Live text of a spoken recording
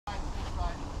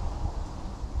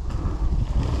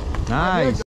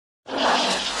Nice.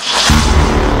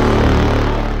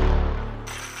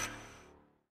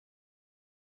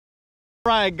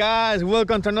 Alright guys,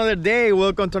 welcome to another day,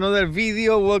 welcome to another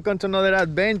video, welcome to another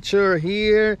adventure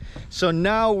here. So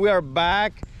now we are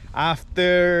back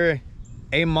after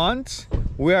 8 months.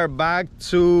 We are back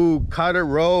to Carter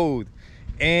Road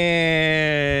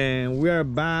and we are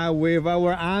back with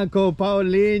our uncle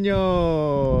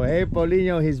Paulinho. Hey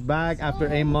Paulinho, he's back after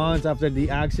 8 months after the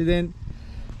accident.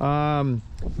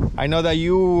 I know that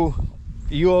you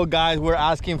all guys were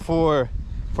asking for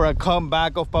a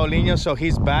comeback of Paulinho, so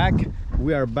he's back.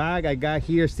 We are back. I got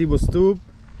here Steve Stoop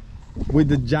with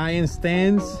the giant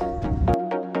stands.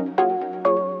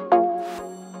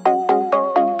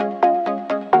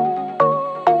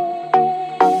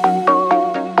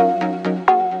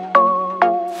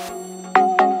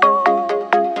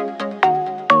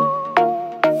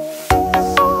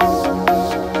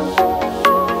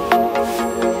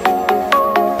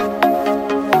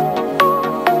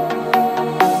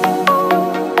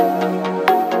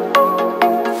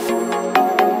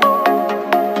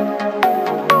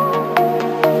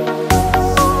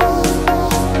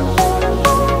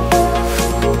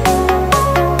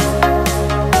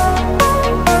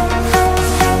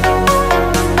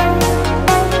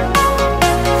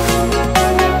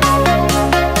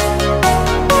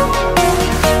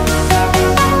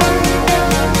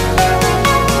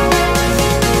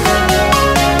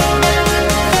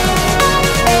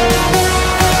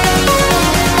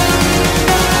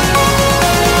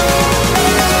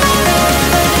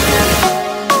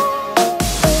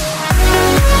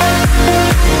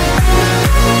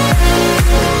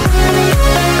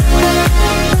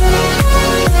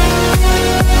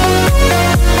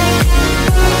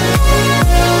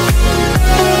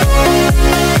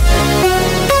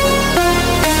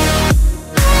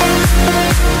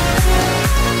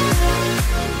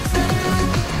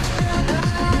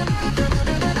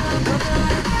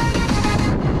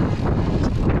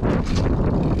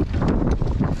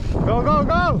 Go, go,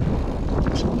 go!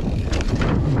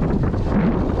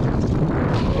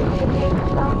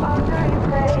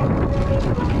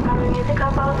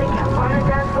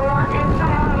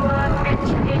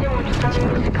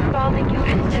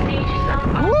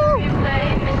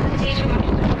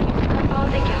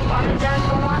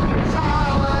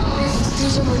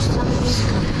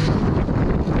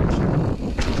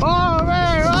 Oh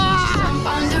man!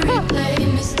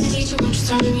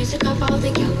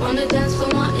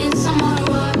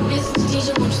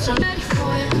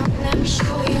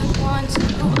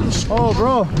 Oh,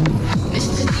 bro.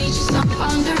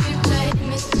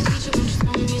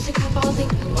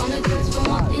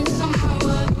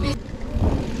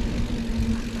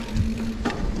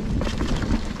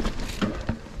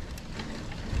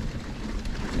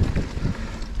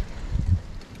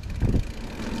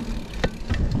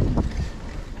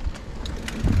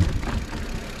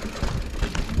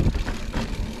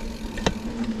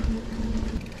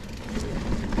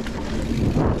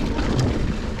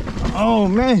 Oh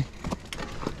man.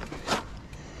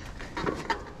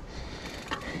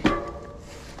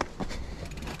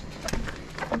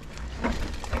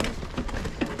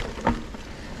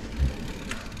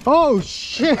 Oh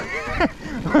shit.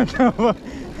 What the fuck?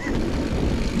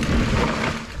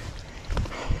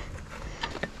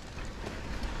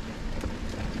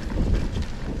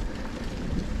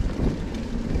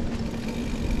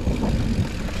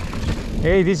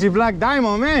 Hey, this is Black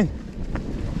Diamond, man.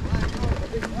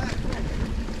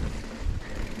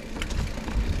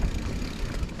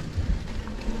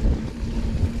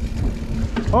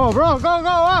 Oh, bro, go, go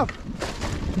up.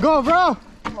 Go, bro.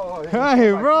 Oh,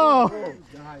 hey, bro.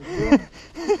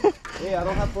 Hey, I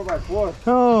don't have 4x4.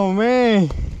 Oh, man.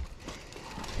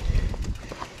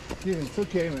 It's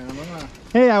okay, man. I'm not...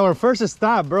 Hey, our first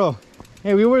stop, bro.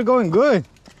 Hey, we were going good.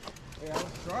 Hey, I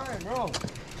was trying,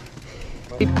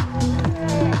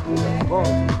 bro.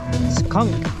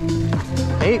 Skunk.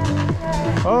 Hey.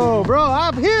 Oh, bro,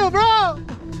 uphill, bro.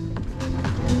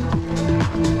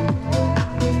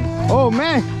 Oh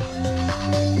man,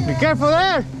 be careful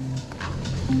there.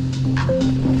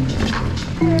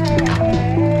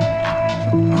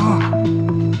 Oh.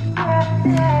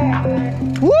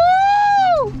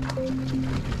 Woo!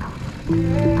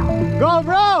 Go,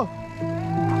 bro.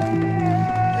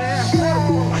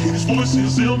 I hear these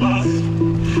voices in my head.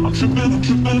 I'm tripping.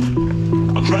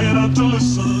 I'm trying not to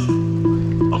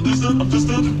listen. I'm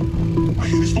distant. I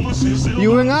hear these voices in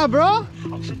You went up, bro?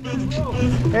 I'm tripping.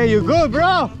 Hey, you good,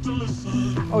 bro?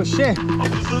 Oh shit.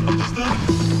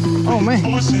 Oh man.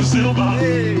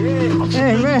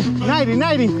 Hey man,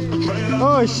 90.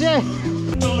 Oh shit.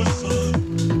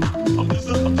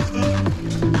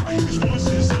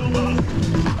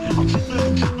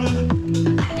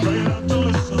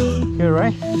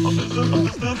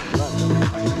 man.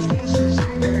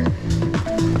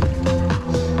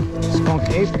 Skunk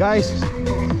ape, guys.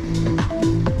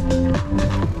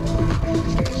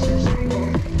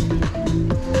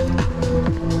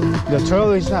 The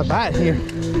turtle is not bad here.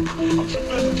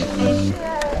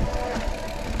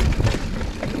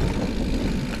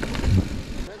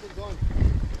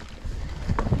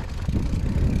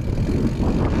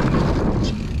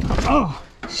 Oh,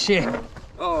 shit.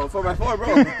 Oh, 4x4,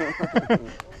 bro.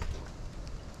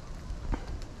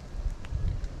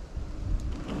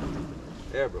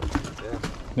 Yeah, bro. Yeah.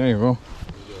 There you go.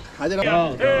 I did a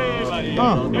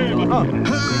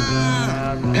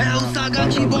É o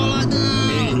sagate boladão.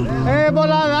 Hey,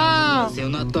 boladão! Eu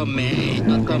não tomei,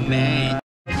 não tomei.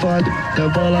 Foda,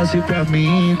 rebola assim pra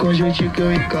mim, com jeitinho que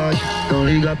eu encaixo. Não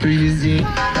liga pros vizinhos,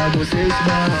 pra você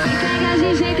esbarrar. Pega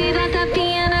de jeito e dá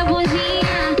tapinha na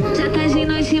bundinha. Já tá de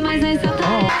noite, mas nós só tá.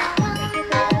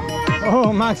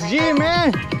 Oh, Max G,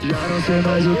 man! Já não sei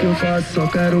mais o que eu faço, só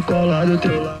quero colar do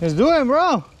teu lado. Let's do it,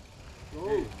 bro!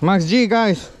 Max G,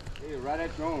 guys. Hey, right at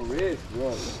your own wrist,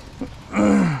 bro.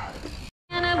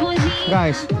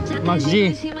 Guys, Max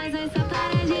G.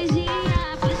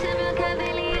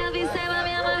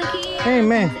 Hey,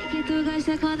 man.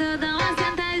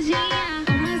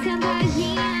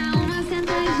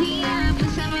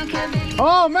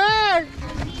 Oh, man!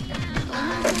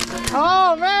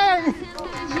 Oh, man!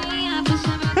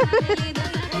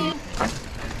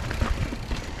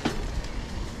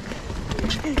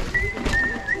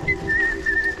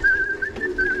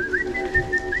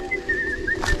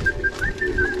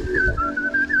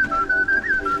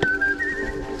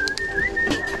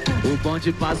 O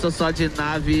bonde passou só de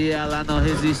nave e ela não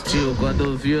resistiu.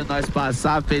 Quando viu nós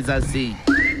passar, fez assim.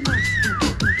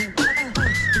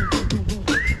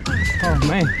 Oh,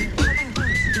 man.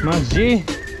 Max G.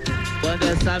 Quando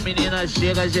essa menina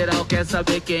chega, geral quer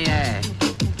saber quem é.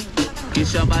 Que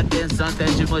chama atenção até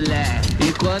de mulher.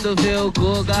 E quando vê o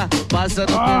Guga passando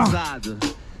pesado,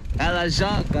 ela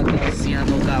joga a calcinha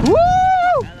no camaro.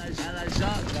 Ela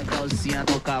joga a calcinha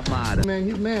no camaro. Man,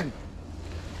 he's man.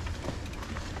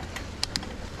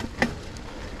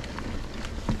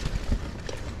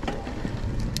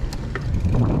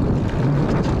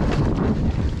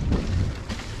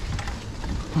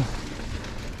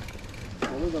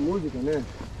 Olha a música, né?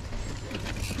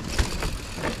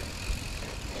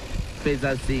 Fez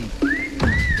assim.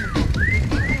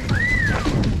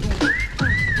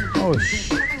 Oh,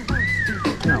 shit.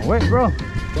 No, wait, bro.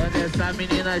 Quando essa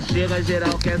menina chega,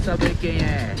 geral quer saber quem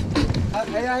é.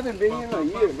 I haven't been here in a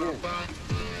year, man.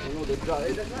 I know the job.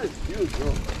 Hey, that's not an excuse,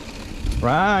 bro.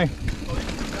 Right.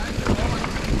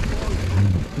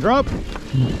 Drop.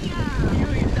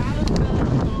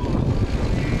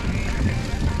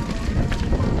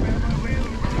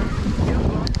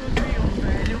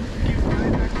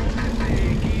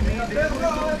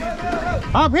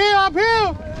 Up here, up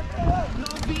here.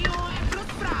 Novinho é pros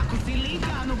fracos, se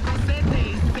liga no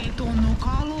proceder. Sento no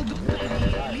colo do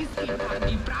velho, ele se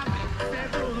pague pra ver.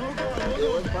 Sento no colo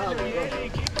do velho, ele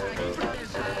que pague pra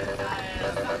deixar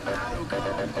essa pra o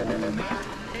cão comer.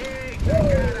 Ei, que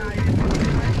cara,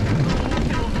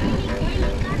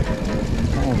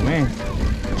 Oh, man.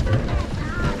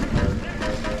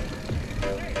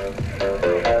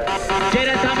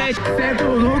 Diretamente. Sento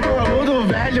no colo do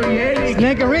velho e ele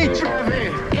Snake and reach.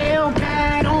 eu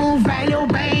quero um velho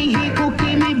bem rico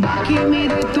que me banque, me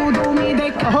dê tudo, me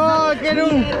dê Oh, quiero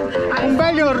un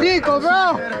velho rico,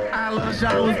 bro.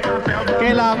 aloja os papel.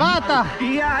 Que la bata.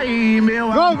 E aí,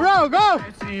 meu Go, bro, go.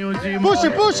 amorzinho de Push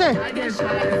it, push it.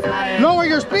 Lower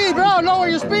your speed, bro. Lower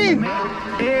your speed.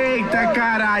 Eita,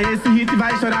 cara, esse hit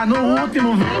vai chorar no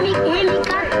último.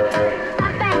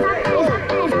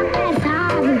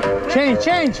 Change,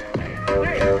 change.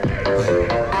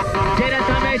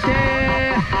 Diretamente.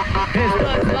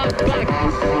 Response love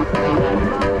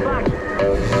back.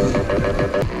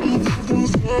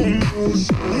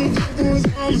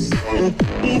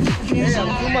 Hey, I'm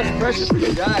too much pressure for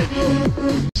you guys, bro.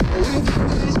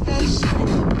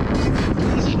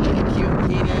 Que eu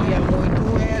queria muito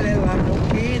ela não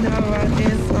quis dar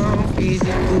atenção. Fiz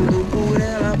de tudo por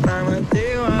ela pra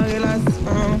manter uma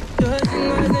relação. Hoje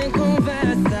nós nem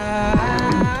conversa.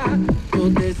 Tô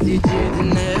decidido,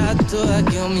 né? À toa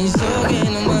que eu me joguei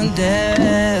no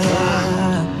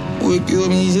Mandela. Porque eu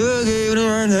me joguei no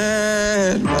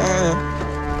Mandela.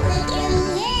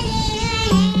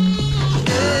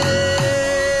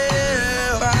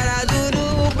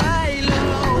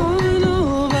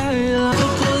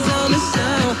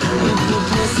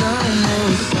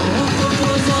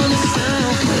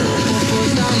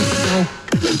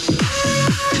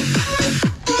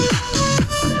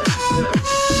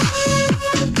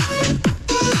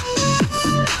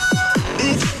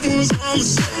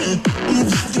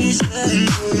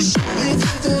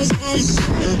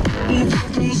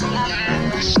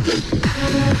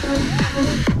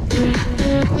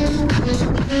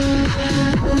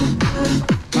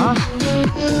 Huh?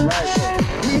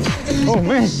 Oh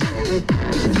man.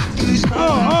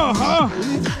 Oh.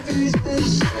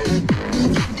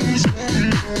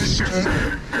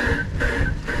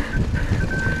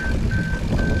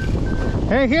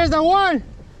 Hey, here's the one.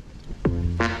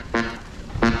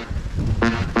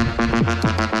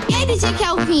 E aí, DJ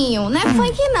Kelvinho? Não é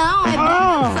funk não, é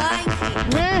funk.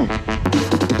 Man.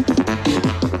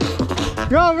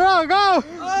 Go, bro, go.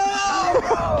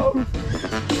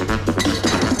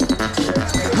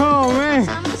 Oh, man.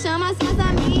 Chama suas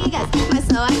amigas, mas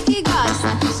só as que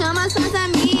gostam. Chama suas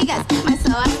amigas, mas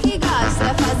só as que gostam.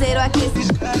 É fazer o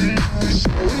aquecimento.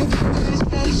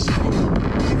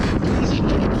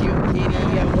 Que eu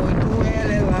queria muito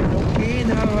ela não me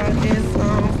dava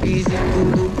atenção. Fiz de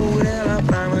tudo por ela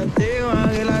pra manter uma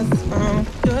relação.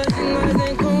 Hoje nós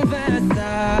em conversa.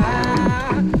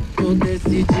 Tô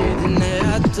decidido, né?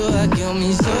 À toa que eu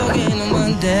me joguei no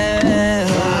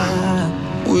Mandela.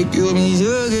 Foi que eu me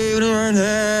joguei no Mandela.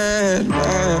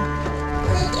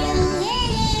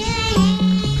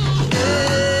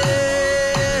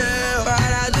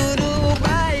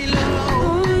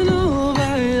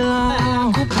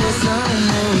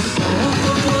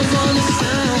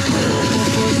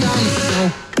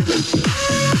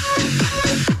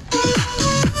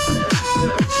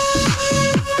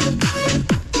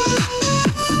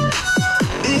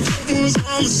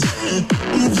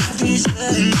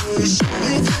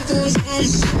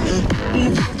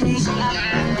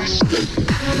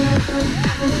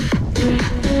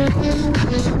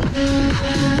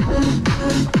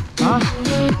 Huh?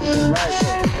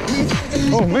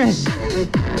 Oh man.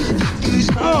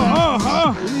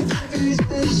 Oh.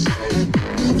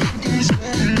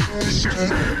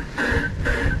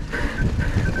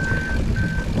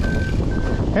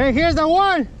 Hey, here's the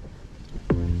one.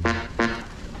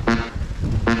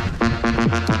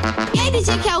 E aí,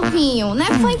 DJ Kelvinho? Não é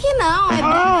funk não, é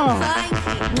funk.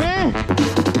 Man.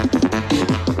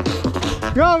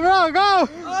 Go, bro, go.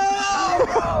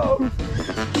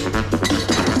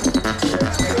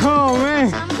 Oh man.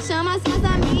 Chama suas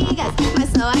amigas, mas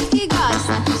só as que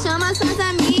gostam. Chama suas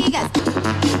amigas.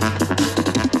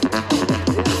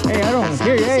 Hey, I don't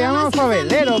hear you. Hey, I'm not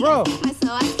favelero, bro. Mas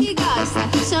só as que gostam.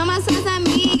 Chama suas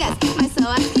amigas, mas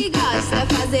só as que gostam. É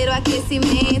fazer o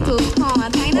aquecimento. Com a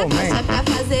Tainá Coxa pra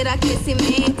fazer o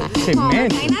aquecimento. Com a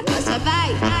Tainá Coxa,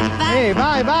 vai. Hey,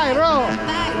 bye, bro.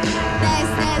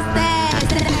 Vai,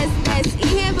 desce e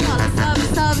rebola.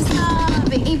 Sobe.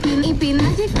 Empina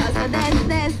de costa,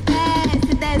 desce.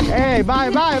 Hey, bye,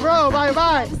 bro, bye.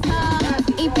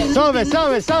 Sobe.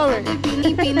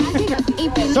 Empina de costa.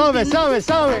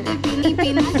 Sobe.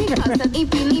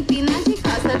 Empina de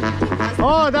costa.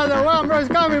 Oh, that's the one, bro. It's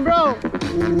coming, bro.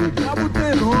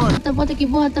 Bota que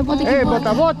bota. Hey,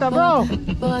 bota, bro.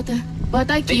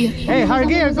 Bota aqui. Hey, hard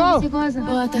gear, go.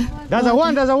 Bota. That's the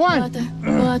one.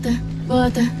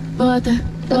 Bota.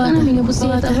 Toca na minha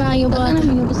buceta, vai, bota na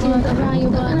minha buceta, vai,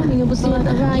 bota na minha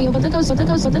buceta, vai, bota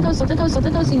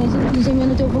calcinha, geme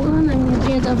no teu bolo, na minha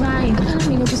preta, vai, bota na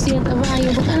minha buceta, vai,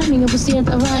 bota na minha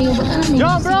buceta, vai, bota na minha buceta.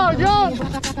 Jump, bro, jump!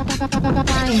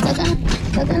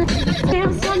 Eu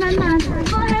sou danada,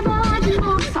 vou rebolar de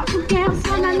novo, só porque eu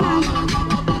sou danada.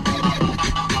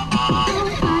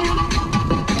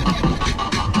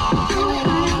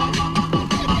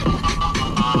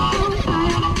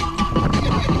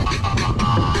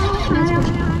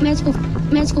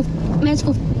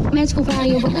 Médico,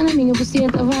 vai, eu botar na minha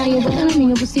buceta, vai, eu botar na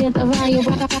minha buceta, vai, eu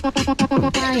botar,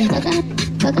 vai,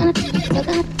 sacana.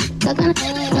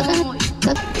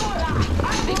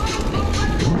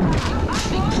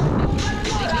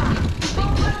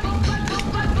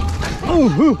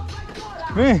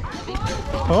 Man,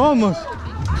 almost.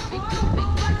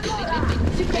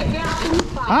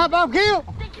 Up, kill.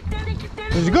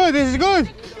 This is good.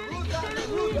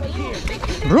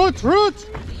 Roots.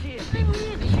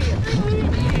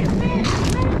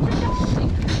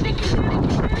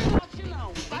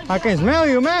 I can smell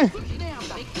you, man.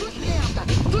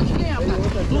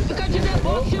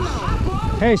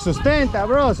 Hey, sustenta,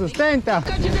 bro, sustenta.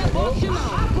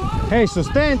 Hey,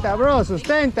 sustenta, bro,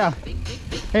 sustenta.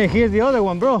 Hey, here's the other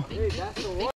one, bro.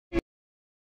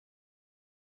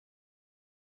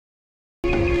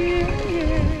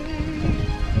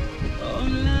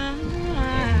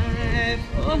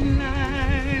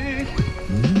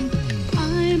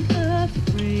 I'm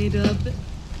afraid of it.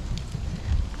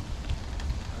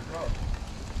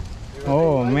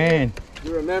 Oh man.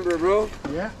 You remember, bro?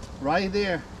 Yeah, right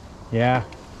there. Yeah.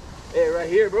 Hey, right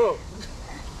here, bro.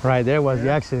 Right there was the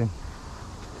accident.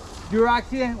 Your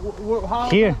accident, how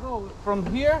Here. go? From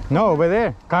here? No, over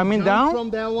there. Coming down. From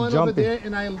that one jumping. over there,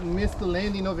 and I missed the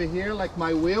landing over here, like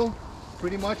my wheel.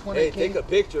 Pretty much when Hey, I came. take a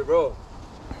picture, bro.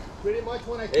 Pretty much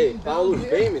when I Hey, came down Paulo's here,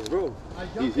 famous, bro. I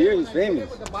jumped He's in here, when he's I hit it famous.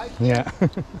 with the bike. Yeah.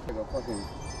 Like a fucking...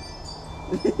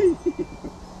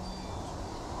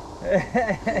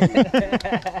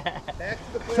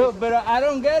 So, but I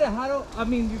don't get it. How do, I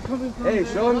mean, you're coming from Hey,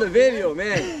 there. show him the video,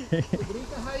 man.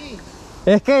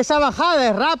 Es que esa bajada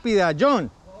es rápida, John.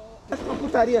 No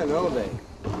putaría, no, man.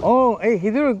 Oh, hey,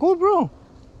 he did it good, bro.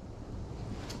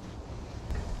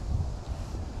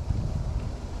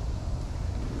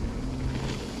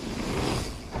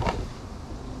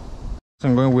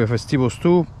 I'm going with Estivo's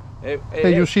too. Hey,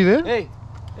 Hey, you see there? Hey,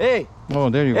 hey, Oh,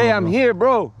 there you go. hey, I'm bro. here,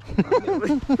 bro.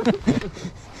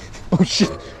 Oh shit.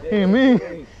 Hey, man.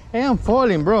 Hey, I'm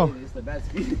falling, bro. It's the bad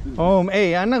speed. Oh,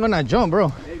 hey, I'm not gonna jump, bro.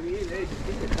 Hey, just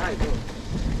keep it tight, bro.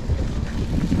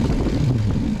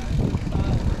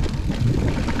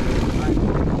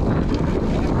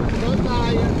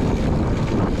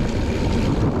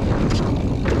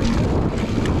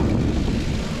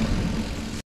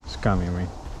 It's coming, man.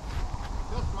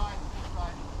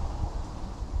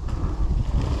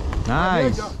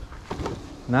 Nice.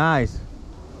 Nice.